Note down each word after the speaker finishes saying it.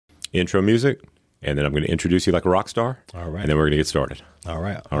intro music, and then I'm going to introduce you like a rock star. All right. And then we're going to get started. All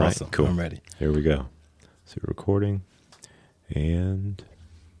right. All awesome. right. Cool. I'm ready. Here we go. So recording and...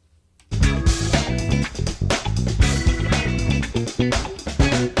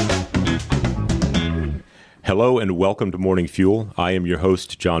 Hello and welcome to Morning Fuel. I am your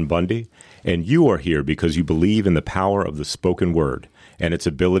host, John Bundy, and you are here because you believe in the power of the spoken word and its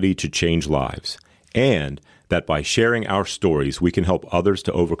ability to change lives, and that by sharing our stories, we can help others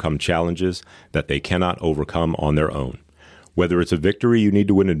to overcome challenges that they cannot overcome on their own. Whether it's a victory you need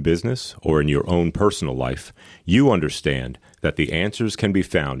to win in business or in your own personal life, you understand that the answers can be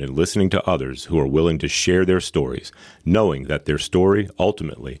found in listening to others who are willing to share their stories, knowing that their story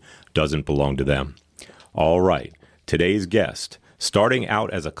ultimately doesn't belong to them. All right, today's guest, starting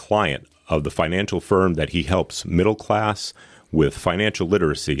out as a client of the financial firm that he helps middle class with financial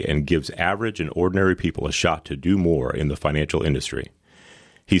literacy and gives average and ordinary people a shot to do more in the financial industry.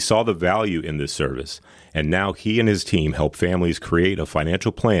 He saw the value in this service, and now he and his team help families create a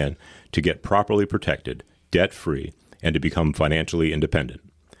financial plan to get properly protected, debt-free, and to become financially independent.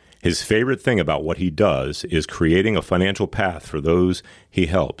 His favorite thing about what he does is creating a financial path for those he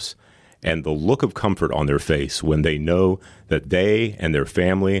helps, and the look of comfort on their face when they know that they and their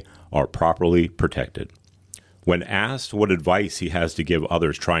family are properly protected. When asked what advice he has to give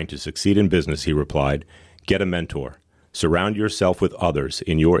others trying to succeed in business, he replied, "Get a mentor. Surround yourself with others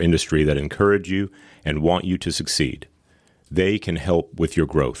in your industry that encourage you and want you to succeed. They can help with your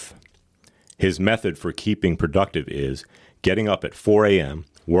growth." His method for keeping productive is getting up at 4 a.m.,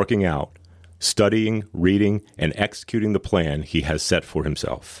 working out, studying, reading, and executing the plan he has set for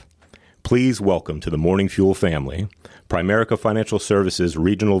himself. Please welcome to the Morning Fuel family, Primerica Financial Services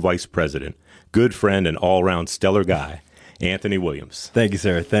Regional Vice President, good friend and all-around stellar guy, Anthony Williams. Thank you,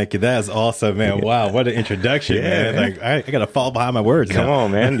 sir. Thank you. That is awesome, man. Yeah. Wow, what an introduction, man. Like I got to fall behind my words. Come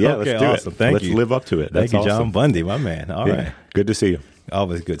on, man. Yeah, okay, let's do awesome. it. Thank you. Let's live up to it. That's Thank you, awesome. John Bundy, my man. All right. Good to see you.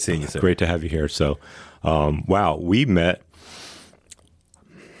 Always good seeing you, sir. Great to have you here. So, wow, we met.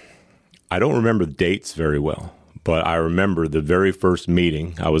 I don't remember the dates very well, but I remember the very first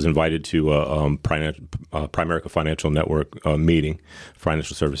meeting. I was invited to Primerica Financial Network meeting,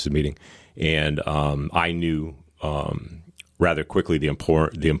 financial services meeting, and I knew rather quickly the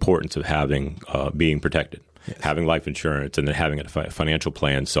importance of having being protected, yes, having life insurance, and then having a financial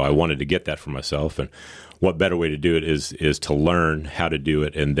plan. So I wanted to get that for myself, and what better way to do it is to learn how to do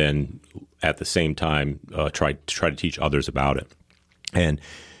it, and then at the same time try to teach others about it. And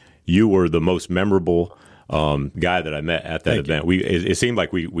you were the most memorable guy that I met at that event. It seemed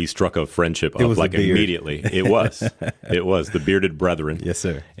like we struck a friendship up like immediately. It was the bearded brethren. Yes,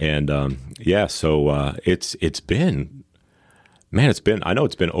 sir. And so it's been, man, I know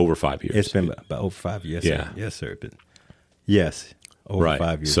it's been over 5 years. It's been about over 5 years. Yeah. Sir. Yes, sir. Yes. Over right.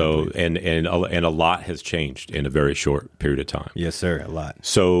 5 years. So and a lot has changed in a very short period of time. Yes, sir. A lot.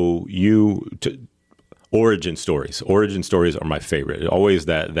 So origin stories are my favorite. Always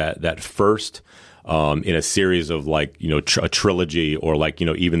that first in a series of like, a trilogy, or like,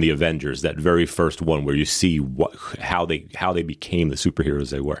 even the Avengers, that very first one where you see how they became the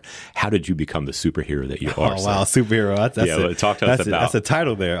superheroes they were. How did you become the superhero that you are? Oh, wow, superhero. Talk to us about. That's a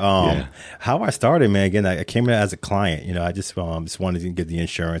title there. How I started, man. Again, I came in as a client. I just wanted to get the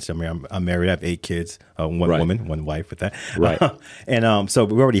insurance. I mean, I'm married. I have 8 kids, one woman, one wife with that. Right. And so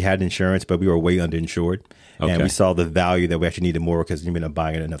we already had insurance, but we were way underinsured. Okay. And we saw the value that we actually needed more because you been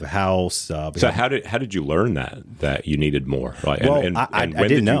buying another house. So how did you learn that you needed more? Like, well, I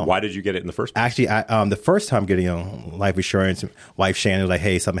didn't know. Why did you get it in the first place? Actually, the first time getting life insurance, wife Shannon was like,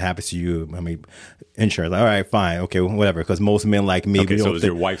 "Hey, something happens to you. I mean, insurance." Like, all right, fine, okay, whatever. Because most men like me, so it was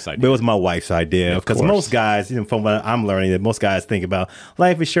your wife's idea. It was my wife's idea. Because most guys, from what I'm learning, that most guys think about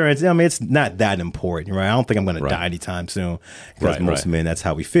life insurance. I mean, it's not that important, right? I don't think I'm going to die anytime soon. Because most men, that's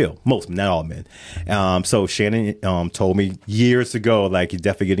how we feel. Most men, not all men. So Shannon told me years ago, like, you're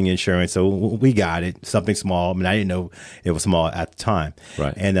definitely getting insurance. So we got it, something small. I mean, I didn't know it was small at the time.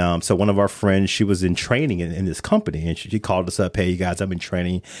 Right. And so one of our friends, she was in training in this company, and she called us up, "Hey, you guys, I've been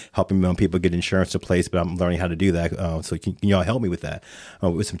training, helping people get insurance in place, but I'm learning how to do that. So can y'all help me with that?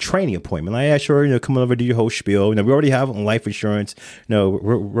 With some training appointment." Like, "Yeah, sure. Come over, do your whole spiel. We already have life insurance.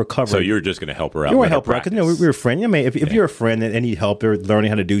 We're covered." So you're just going to help her out. You want to help her out because we're a friend. I mean, if you're a friend and need help or learning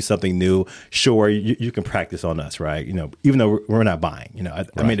how to do something new, sure, you can practice on us, right? Even though we're not buying.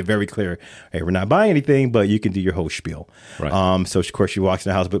 I made it very clear, hey, we're not buying anything, but you can do your whole spiel. Right. So of course she walks in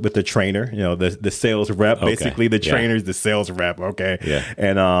the house, but with the trainer, the sales rep, basically the trainer's the sales rep. Okay. Yeah.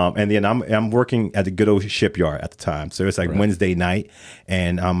 And then I'm working at the good old shipyard at the time. So it's like Wednesday night,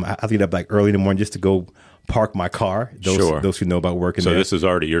 and I get up like early in the morning just to go park my car. Those who know about working there. So this is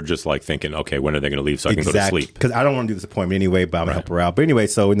already, you're just like thinking, okay, when are they going to leave so I can go to sleep? Because I don't want to do this appointment anyway, but I'm going to help her out. But anyway,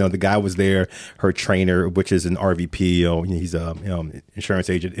 so, the guy was there, her trainer, which is an RVP, he's a insurance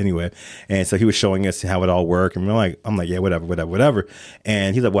agent anyway. And so he was showing us how it all worked. And I'm like, yeah, whatever.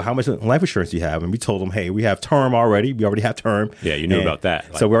 And he's like, well, how much life insurance do you have? And we told him, hey, we have term already. We already have term. Yeah, you knew about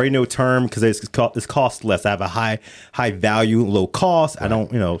that. So we already know term because it's cost less. I have a high value, low cost. Right. I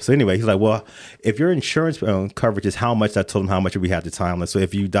don't, so anyway, he's like, well, if your insurance coverage is how much, I told him how much we had at the time. So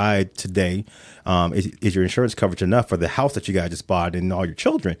if you died today, is your insurance coverage enough for the house that you guys just bought and all your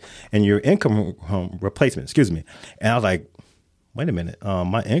children and your income replacement, excuse me. And I was like, wait a minute,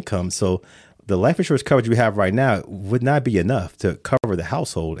 my income. So the life insurance coverage we have right now would not be enough to cover the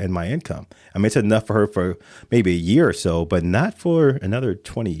household and my income. I mean, it's enough for her for maybe a year or so, but not for another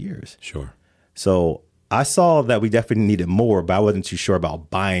 20 years. Sure. So I saw that we definitely needed more, but I wasn't too sure about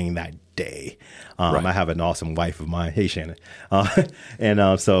buying that day. Right. I have an awesome wife of mine. Hey, Shannon.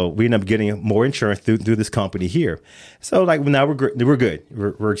 So we ended up getting more insurance through this company here. So now we're good.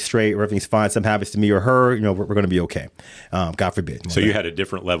 We're straight. Everything's fine. Something happens to me or her, we're going to be okay. God forbid. So you had a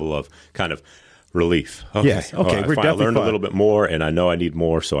different level of kind of relief. Okay. Yes. Okay. We're definitely I learned a little bit more, and I know I need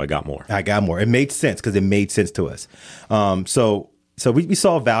more, so I got more. It made sense because it made sense to us. So we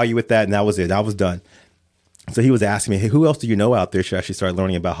saw value with that, and that was it. I was done. So he was asking me, hey, who else do you know out there should actually start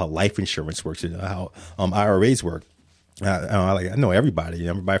learning about how life insurance works and how IRAs work? I know everybody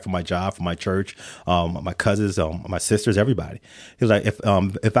from my job, from my church, my cousins, my sisters, everybody. He was like,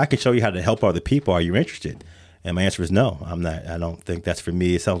 if I can show you how to help other people, are you interested? And my answer is no, I'm not. I don't think that's for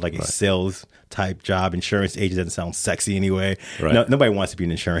me. It sounds like a sales type job. Insurance agent doesn't sound sexy anyway. Right. No, nobody wants to be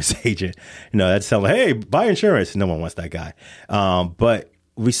an insurance agent. That sounds like, hey, buy insurance. No one wants that guy. But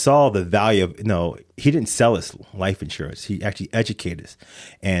we saw the value of, he didn't sell us life insurance. He actually educated us.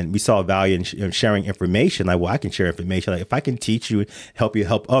 And we saw value in sharing information. Like, well, I can share information. Like, if I can teach you, help you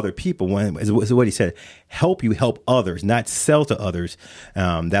help other people, is what he said, help you help others, not sell to others.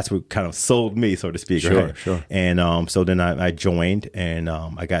 That's what kind of sold me, so to speak. Sure, right? Sure. And so then I joined and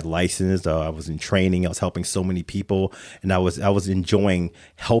I got licensed. I was in training. I was helping so many people. And I was enjoying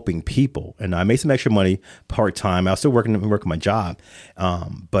helping people. And I made some extra money part-time. I was still working my job.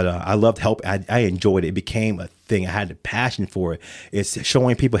 But I loved help. I enjoyed it. It became a thing. I had a passion for it. It's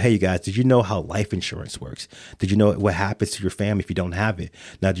showing people, hey, you guys, did you know how life insurance works? Did you know what happens to your family if you don't have it?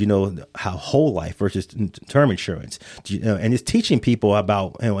 Now, do you know how whole life versus term insurance? And it's teaching people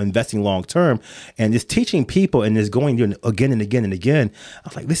about investing long term, and it's teaching people, and it's going again and again and again. I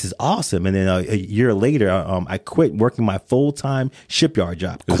was like, this is awesome. And then a year later, I quit working my full-time shipyard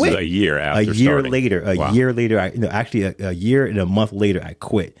job. This is a year after starting. A year later, actually a year and a month later, I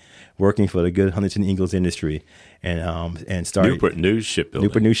quit working for the good Huntington Ingalls industry and started Newport News Shipbuilding.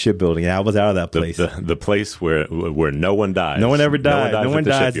 Newport News Shipbuilding. And I was out of that place. The place where no one dies. No one ever dies. No one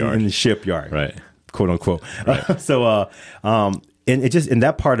dies in the shipyard. Right. Quote unquote. Right. And it just, in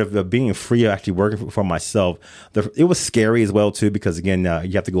that part of being free, actually working for myself, it was scary as well too, because again,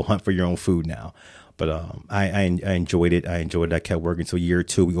 you have to go hunt for your own food now. But I enjoyed it. I kept working. So year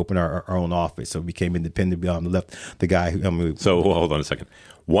two, we opened our own office. So we became independent. Left the guy who. So hold on a second.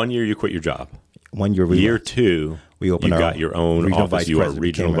 1 year you quit your job. 1 year. Year two, we opened got your own office. You are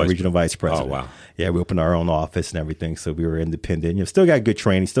regional vice president. Oh wow. Yeah, we opened our own office and everything. So we were independent. Still got good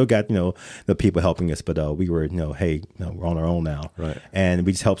training. Still got the people helping us. But we were hey, we're on our own now. Right. And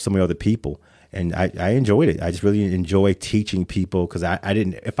we just helped so many other people. And I enjoyed it. I just really enjoy teaching people, because I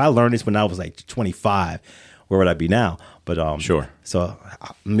didn't. If I learned this when I was like 25, where would I be now? But sure. So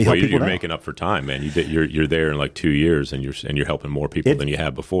you're making up for time, man. You're there in like 2 years, and you're helping more people than you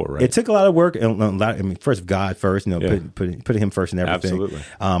have before, right? It took a lot of work. First God first, putting Him first and everything. Absolutely.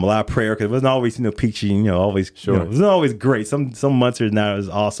 A lot of prayer, because it wasn't always peachy. Always sure. It wasn't always great. Some months are not as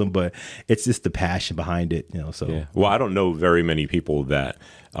awesome, but it's just the passion behind it. So yeah. Well, I don't know very many people that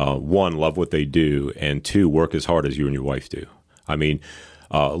one, love what they do, and two, work as hard as you and your wife do. I mean,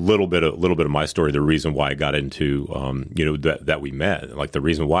 a little bit of my story. The reason why I got into, that we met, like the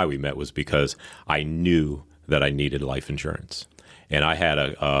reason why we met was because I knew that I needed life insurance, and I had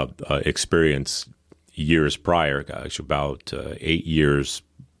a experience years prior, about 8 years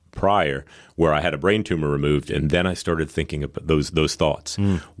prior, where I had a brain tumor removed, and then I started thinking about those thoughts.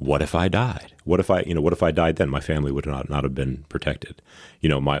 What if I died? What if I died then? My family would not have been protected.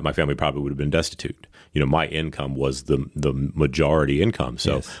 My family probably would have been destitute. My income was the majority income.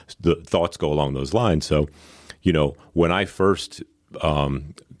 So yes. The thoughts go along those lines. So, when I first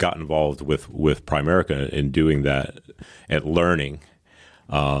got involved with Primerica and doing that and learning,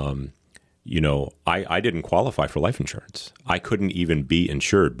 I didn't qualify for life insurance. I couldn't even be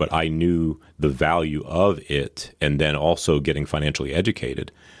insured, but I knew the value of it. And then also getting financially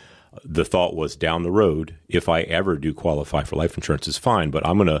educated. The thought was down the road, if I ever do qualify for life insurance, is fine, but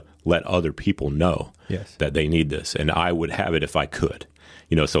I'm going to let other people know that they need this. And I would have it if I could.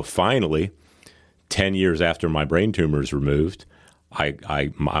 So finally, 10 years after my brain tumor is removed,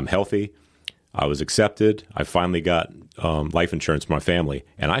 I'm healthy. I was accepted. I finally got life insurance for my family,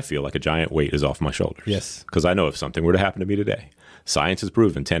 and I feel like a giant weight is off my shoulders. Yes. Because I know if something were to happen to me today, science has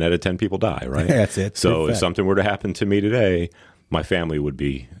proven 10 out of 10 people die, right? That's it. So if something were to happen to me today, my family would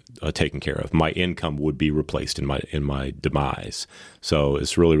be taken care of. My income would be replaced in my demise. So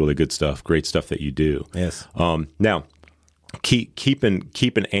it's really, really good stuff. Great stuff that you do. Yes. Now,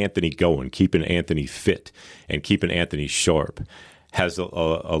 keeping Anthony going, keeping Anthony fit, and keeping Anthony sharp has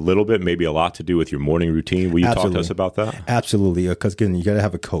a little bit, maybe a lot to do with your morning routine. Will you talk to us about that? Absolutely, because again, you got to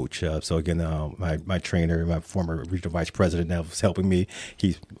have a coach. So again, my trainer, my former regional vice president, now was helping me.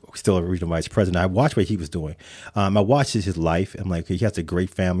 He's still a regional vice president. I watched what he was doing. I watched his life. I'm like, he has a great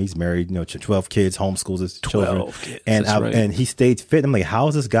family. He's married, 12 kids, homeschools his children. 12 kids. And he stayed fit. I'm like, how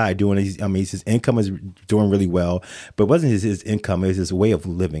is this guy doing? His income is doing really well, but it wasn't his income. It was his way of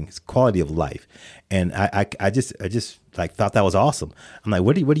living, his quality of life. And I just like thought that was awesome. I'm like,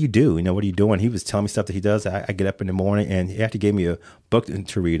 what do you do? What are you doing? He was telling me stuff that he does. I get up in the morning, and he actually gave me a book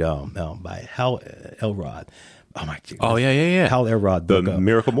to read by Hal Elrod. Oh my God. Oh yeah. Hal Elrod book. The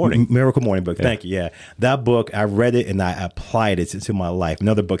Miracle Morning. Miracle Morning book. Thank you. Yeah. That book, I read it and I applied it into my life. And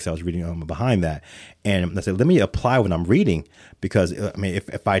other books I was reading behind that. And I said, let me apply what I'm reading, because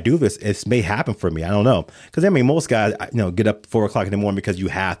if I do this, it may happen for me. I don't know. Because most guys, get up 4 o'clock in the morning because you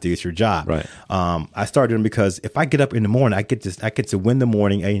have to. It's your job. Right. I started them because if I get up in the morning, I get to win the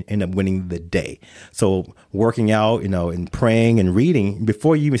morning and end up winning the day. So working out, and praying and reading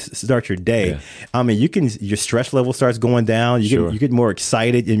before you even start your day. Yeah. Your stress level starts going down. You get more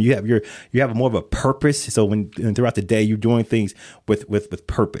excited, and you have more of a purpose. So when throughout the day you're doing things with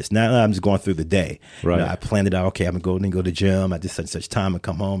purpose. Now I'm just going through the day. Right. I planned it out. Okay, I'm gonna go to the gym at this such time and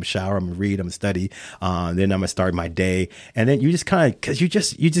come home, shower, I'm gonna read, I'm gonna study. Then I'm gonna start my day, and then you just kind of, because you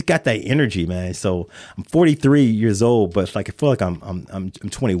just got that energy, man. So I'm 43 years old, but I feel like I'm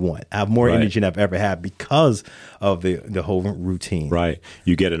 21. I have more energy than I've ever had because of the whole routine. Right.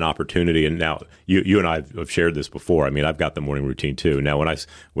 You get an opportunity, and now you and I have shared this before. I've got the morning routine too. Now,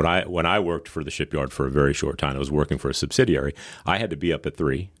 when I worked for the shipyard for a very short time, I was working for a subsidiary. I had to be up at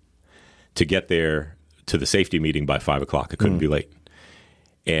 3 to get there to the safety meeting by 5 o'clock. I couldn't be late.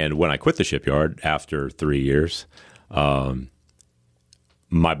 And when I quit the shipyard after 3 years, my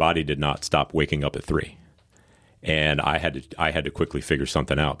body did not stop waking up at 3. And I had to quickly figure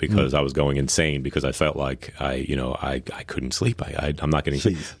something out, because I was going insane, because I felt like I couldn't sleep. I'm not getting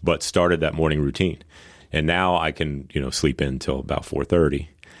sleep, but started that morning routine. And now I can, sleep in until about 4:30.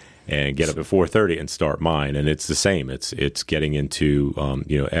 And get up at 4:30 and start mine, and it's the same. It's getting into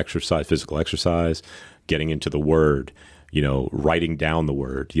exercise, physical exercise, getting into the Word, writing down the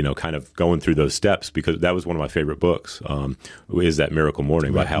Word, kind of going through those steps, because that was one of my favorite books. Is that Miracle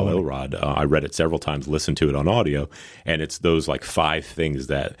Morning by Hal Elrod? I read it several times, listened to it on audio, and it's those 5 things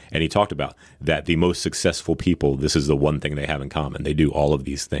and he talked about that the most successful people, this is the one thing they have in common. They do all of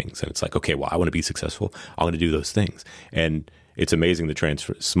these things, and it's like, okay, well, I want to be successful. I want to do those things, and it's amazing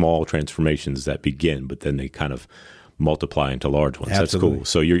the small transformations that begin, but then they kind of multiply into large ones. Absolutely. That's cool.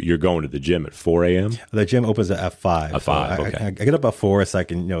 So you're going to the gym at 4 a.m.? The gym opens at 5. At 5, so okay. I get up at 4 so I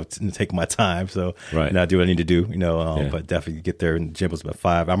can, take my time. So I do what I need to do, but definitely get there, and the gym opens at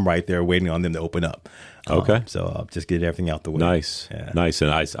 5. I'm right there waiting on them to open up. Okay. So I'll just get everything out the way. Nice. And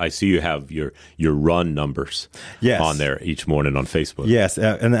I see you have your run numbers on there each morning on Facebook. Yes.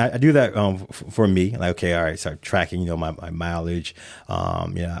 And I do that for me. Like, okay, all right, start tracking, my mileage,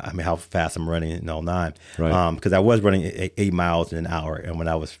 how fast I'm running and all 9. Right. Because I was running 8 miles in an hour. And when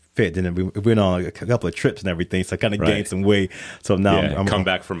I was fit, then we went on a couple of trips and everything. So I kind of gained some weight. So now I'm come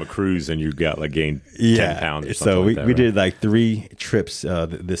back from a cruise and you got gained 10 pounds or something. So like that, we did 3 trips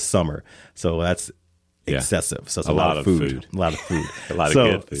this summer. So that's excessive. So it's a lot of food. A lot of food. A lot of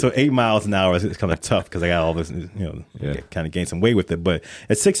good food. So 8 miles an hour is kind of tough, because I got all this, kind of gained some weight with it. But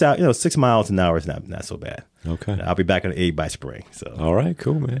at 6 miles an hour is not so bad. Okay. I'll be back on 8 by spring. So all right,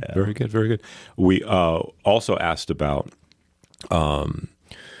 cool, man. Yeah. Very good, very good. We also asked about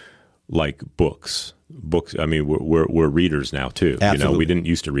books. Books. We're readers now too. Absolutely. We didn't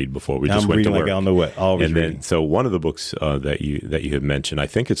used to read before. We just went to work. I don't know what. Always and reading. then, so one of the books that you had mentioned, I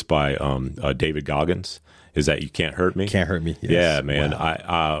think it's by David Goggins. Is that You Can't Hurt Me? Can't Hurt Me. Yes. Yeah, man. Wow.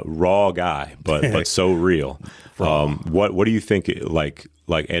 I raw guy, but so real. What do you think?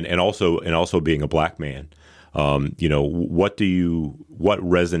 Like, and also being a black man, you know, what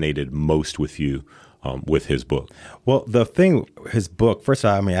resonated most with you with his book? Well, his book, first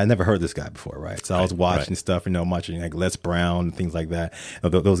of all, I mean, I never heard this guy before, right? So I was watching stuff, you know, watching like Les Brown and things like that,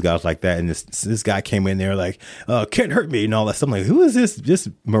 those guys like that. And this guy came in there like, can't hurt me and all that stuff. I'm like, who is this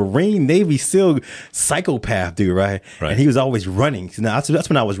Marine Navy SEAL psychopath dude, right? And he was always running. So now that's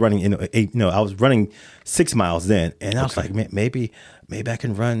when I was running, I was running 6 miles then. And I was like, man, maybe I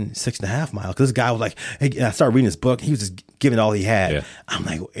can run 6.5 miles. Because this guy was like, hey, I started reading his book. He was just giving all he had. Yeah. I'm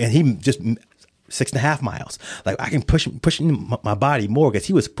like, and he just 6.5 miles. Like I can pushing my body more because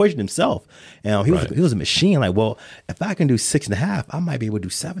he was pushing himself. And he was a machine. Like, well, if I can do 6.5, I might be able to do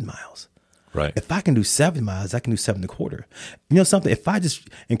 7 miles. Right. If I can do 7 miles, I can do 7.25. You know something? If I just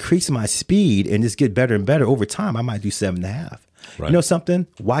increase my speed and just get better and better over time, I might do 7.5. Right. You know something?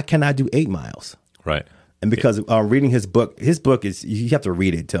 Why can't I do 8 miles? Right. And because reading his book is, you have to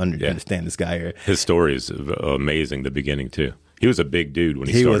read it to understand this guy here. His story is amazing, the beginning too. He was a big dude when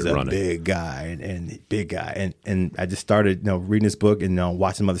he started running. He was a big guy, and I just started, reading this book and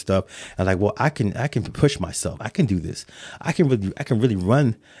watching some other stuff. And like, well, I can push myself. I can do this. I can really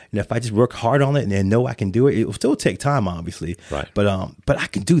run. And if I just work hard on it and know I can do it, it will still take time, obviously. Right. But I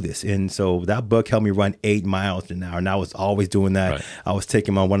can do this. And so that book helped me run 8 miles an hour. And I was always doing that. Right. I was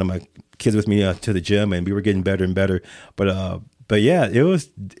taking one of my kids with me to the gym, and we were getting better and better. But yeah,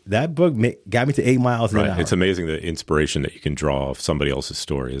 that book got me to 8 miles an hour. It's amazing the inspiration that you can draw of somebody else's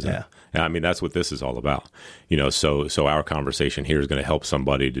story, isn't it? I mean, that's what this is all about. So our conversation here is going to help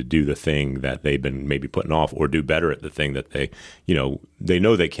somebody to do the thing that they've been maybe putting off, or do better at the thing that they know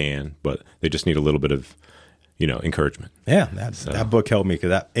they can, but they just need a little bit of encouragement. Yeah, that book helped me, because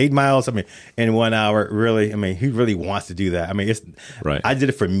that 8 miles, I mean, in 1 hour, really, I mean, he really wants to do that. I mean, it's right. I did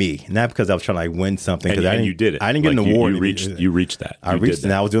it for me, not because I was trying to win something. And you did it. I didn't get an award. You reached that. I reached it,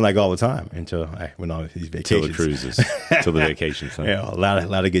 and I was doing like all the time until I went on these vacations. Till the cruises, till the vacations. Huh? Yeah, a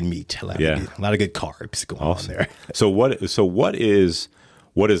lot of good meat, a lot of good carbs going on there. So what is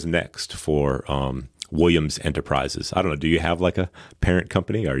next for Williams Enterprises? I don't know. Do you have like a parent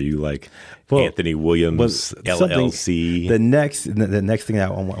company? Are you like Anthony Williams LLC? The next thing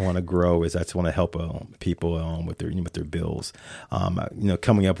that I want to grow is I just want to help people with their bills.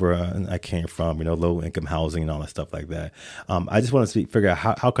 Coming up where I came from, low income housing and all that stuff like that. I just want to figure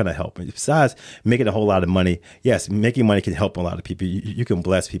out how can I help. Besides making a whole lot of money, yes, making money can help a lot of people. You can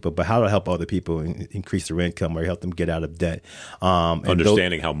bless people, but how do I help other people increase their income or help them get out of debt?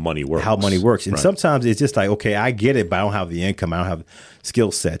 Understanding how money works. And sometimes it's just like, okay, I get it, but I don't have the income. I don't have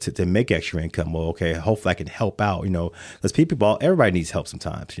skill set to make extra income. Well, okay, hopefully I can help out, because everybody needs help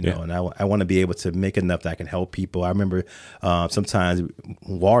sometimes, and I want to be able to make enough that I can help people. I remember sometimes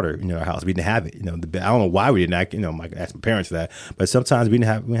water in our house, we didn't have it. I don't know why we didn't. I asked my parents that, but sometimes we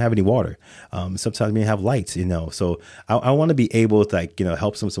didn't have any water. Sometimes we didn't have lights. So I want to be able to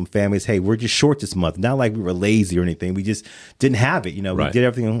help some families. Hey, we're just short this month. Not like we were lazy or anything. We just didn't have it. We did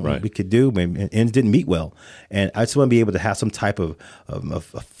everything we could do, and it didn't meet well. And I just want to be able to have some type of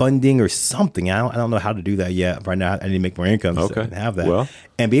funding or something. I don't know how to do that yet. Right now, I need to make more income so I can have that.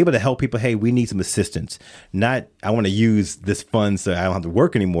 And be able to help people. Hey, we need some assistance. Not I want to use this fund so I don't have to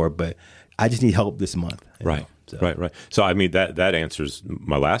work anymore, but I just need help this month. Right. Right. So I mean that answers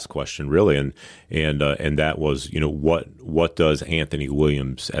my last question really, and that was what does Anthony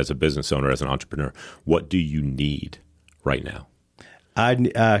Williams, as a business owner, as an entrepreneur, what do you need right now? I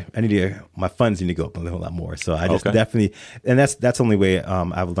need my funds need to go up a little lot more. So I just definitely, and that's the only way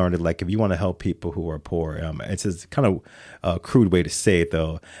I've learned it. Like if you want to help people who are poor, it's just kind of a crude way to say it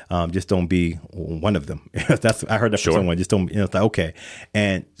though. Just don't be one of them. I heard that from someone. Just don't. It's like okay,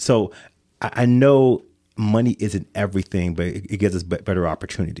 and so I know money isn't everything, but it gives us better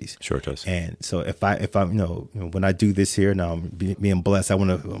opportunities. Sure it does. And so if I'm when I do this here now, I'm being blessed. I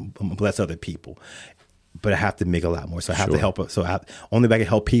want to bless other people. But I have to make a lot more. So I have to help. So only way I can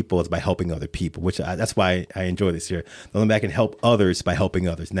help people is by helping other people, that's why I enjoy this here. The only way I can help others by helping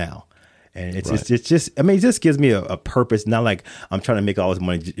others now. And it's just, I mean, it just gives me a purpose. Not like I'm trying to make all this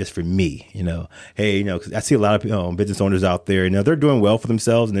money just for me, Hey, 'cause I see a lot of business owners out there, they're doing well for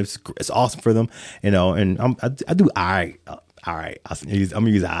themselves and it's awesome for them, and I do all right. All right. I'm going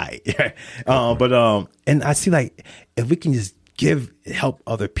to use I. And I see like, if we can just help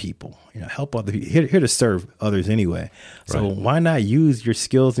other people, help other people here to serve others anyway. So why not use your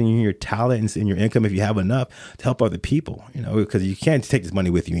skills and your talent and your income, if you have enough, to help other people, because you can't take this money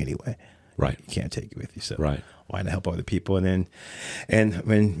with you anyway. Right. You can't take it with you. So why not help other people? And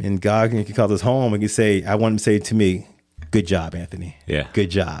when God can call us home and can say, I want him to say to me, good job, Anthony. Yeah. Good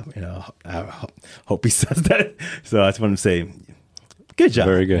job. I hope he says that. So I just want him to say, Good job.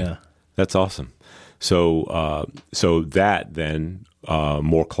 Very good. Yeah. That's awesome. So, so that then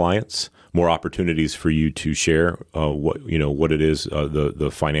more clients, more opportunities for you to share what it is, the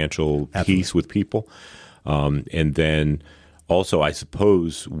financial piece with people, and then also, I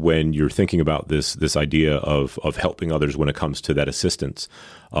suppose when you're thinking about this idea of helping others when it comes to that assistance,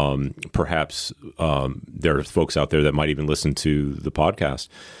 perhaps there are folks out there that might even listen to the podcast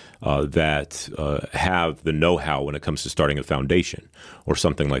that have the know-how when it comes to starting a foundation or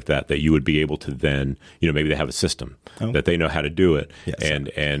something like that, that you would be able to then, maybe they have a system that they know how to do it,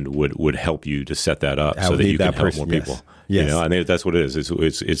 and would help you to set that up so that you can help more people. Yes. I think that's what it is.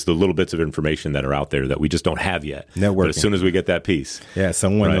 It's the little bits of information that are out there that we just don't have yet. Networking. But as soon as we get that piece. Yeah,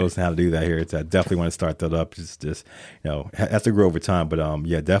 someone knows how to do that here. I definitely want to start that up. Just has to grow over time. But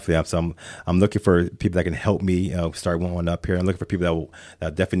definitely. I'm looking for people that can help me start one up here. I'm looking for people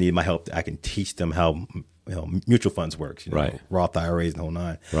that definitely need my help. I can teach them how mutual funds works. Roth IRAs and the whole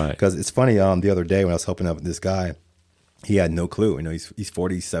nine. Right. Because it's funny. The other day when I was helping out this guy, he had no clue. He's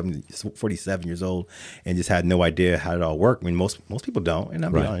 47 years old and just had no idea how it all worked. I mean, most people don't. And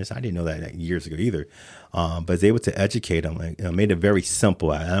I'll be honest, I didn't know that years ago either. But I was able to educate him. Made it very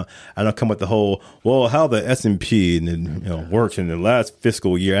simple. I don't come with the whole, how the S&P works in the last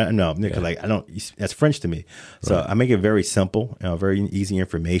fiscal year. No, I don't. That's French to me. So I make it very simple, very easy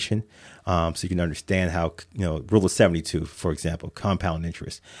information. So you can understand how, rule of 72, for example, compound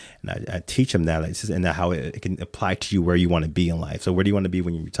interest. And I teach them that and how it can apply to you where you want to be in life. So where do you want to be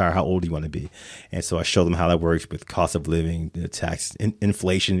when you retire? How old do you want to be? And so I show them how that works with cost of living, tax,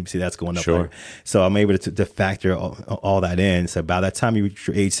 inflation. You see, that's going up. Sure. So I'm able to factor all that in. So by that time you reach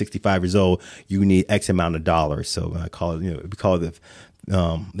your age 65 years old, you need X amount of dollars. So I call it, we call it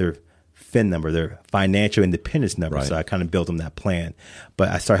their FIN number, their financial independence number. Right. So I kind of built them that plan. But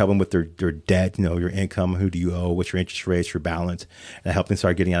I start helping with their debt, your income, who do you owe, what's your interest rates, your balance. And I help them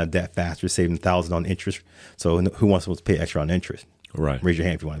start getting out of debt faster, saving $1,000 on interest. So who wants to pay extra on interest? Right. Raise your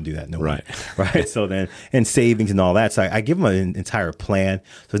hand if you want to do that. No right. One. Right. So then, and savings and all that. So I give them an entire plan.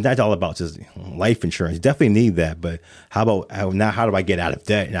 So it's not all about just life insurance. You definitely need that. But how do I get out of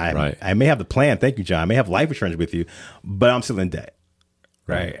debt? And I may have the plan. Thank you, John. I may have life insurance with you, but I'm still in debt.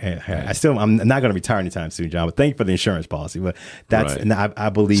 Right. I'm not going to retire anytime soon, John, but thank you for the insurance policy. But and I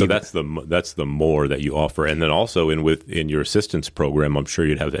believe. So that's the more that you offer. And then also in your assistance program, I'm sure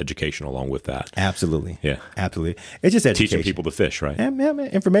you'd have education along with that. Absolutely. Yeah. Absolutely. It's just education. Teaching people to fish, right?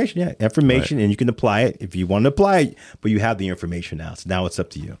 Information. Yeah. Information. Right. And you can apply it if you want to apply it, but you have the information now. So now it's up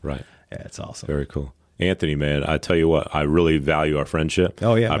to you. Right. Yeah. It's awesome. Very cool. Anthony, man, I tell you what, I really value our friendship.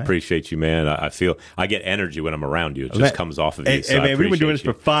 Oh, yeah. I appreciate you, man. I feel I get energy when I'm around you. It just comes off of you. So man, we've been doing this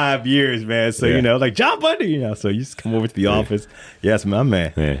for 5 years, man. So, like John Bundy, so you just come over to the office. Yes, my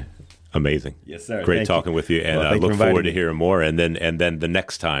man. Yeah. Amazing. Yes, sir. Great talking with you. And I look forward to hearing more. And then the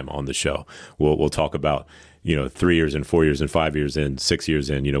next time on the show, we'll talk about 3 years and 4 years and 5 years and 6 years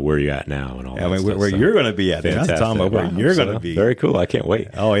in, where you're at now and all that stuff. Where you're going to be at. That's talking about where you're going to be. Very cool. I can't wait.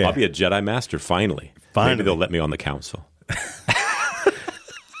 Oh, yeah. I'll be a Jedi Master finally. Maybe they'll let me on the council. I'm a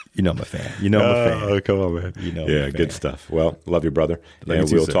fan. I'm a fan. Oh, come on, man. Yeah, good stuff. Well, love you, brother.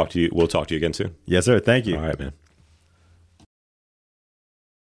 And we'll talk to you again soon. Yes, sir. Thank you. All right, man.